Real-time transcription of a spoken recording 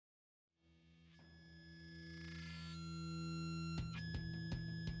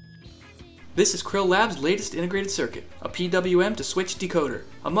This is Krill Lab's latest integrated circuit, a PWM to switch decoder,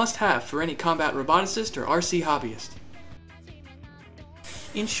 a must-have for any combat roboticist or RC hobbyist.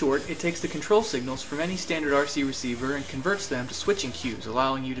 In short, it takes the control signals from any standard RC receiver and converts them to switching cues,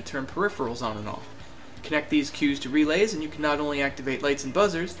 allowing you to turn peripherals on and off. Connect these cues to relays and you can not only activate lights and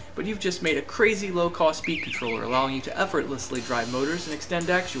buzzers, but you've just made a crazy low-cost speed controller, allowing you to effortlessly drive motors and extend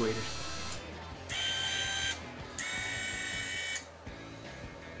actuators.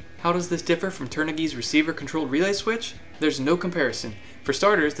 How does this differ from Turnigy's receiver-controlled relay switch? There's no comparison. For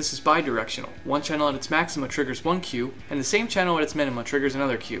starters, this is bidirectional. One channel at its maxima triggers one cue, and the same channel at its minima triggers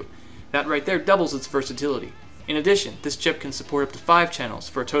another cue. That right there doubles its versatility. In addition, this chip can support up to 5 channels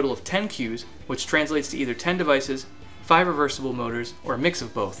for a total of 10 cues, which translates to either 10 devices, 5 reversible motors, or a mix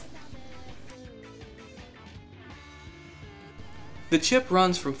of both. The chip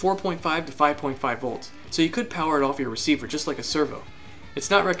runs from 4.5 to 5.5 volts, so you could power it off your receiver just like a servo. It's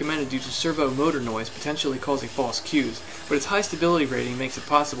not recommended due to servo motor noise potentially causing false cues, but its high stability rating makes it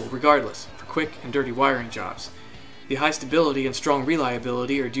possible regardless for quick and dirty wiring jobs. The high stability and strong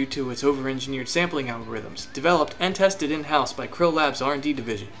reliability are due to its over-engineered sampling algorithms, developed and tested in-house by Krill Lab's R&D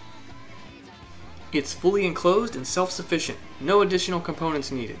division. It's fully enclosed and self-sufficient, no additional components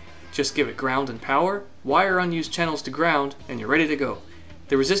needed. Just give it ground and power, wire unused channels to ground, and you're ready to go.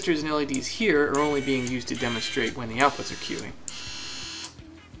 The resistors and LEDs here are only being used to demonstrate when the outputs are cueing.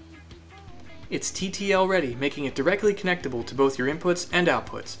 It's TTL ready, making it directly connectable to both your inputs and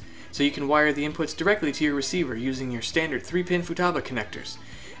outputs, so you can wire the inputs directly to your receiver using your standard 3-pin Futaba connectors.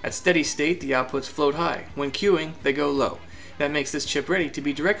 At steady state, the outputs float high. When cueing, they go low. That makes this chip ready to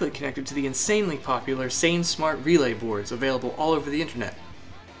be directly connected to the insanely popular Sainsmart relay boards available all over the internet.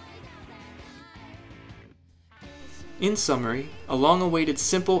 In summary, a long-awaited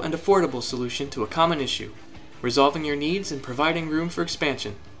simple and affordable solution to a common issue, resolving your needs and providing room for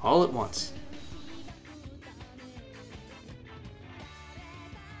expansion, all at once.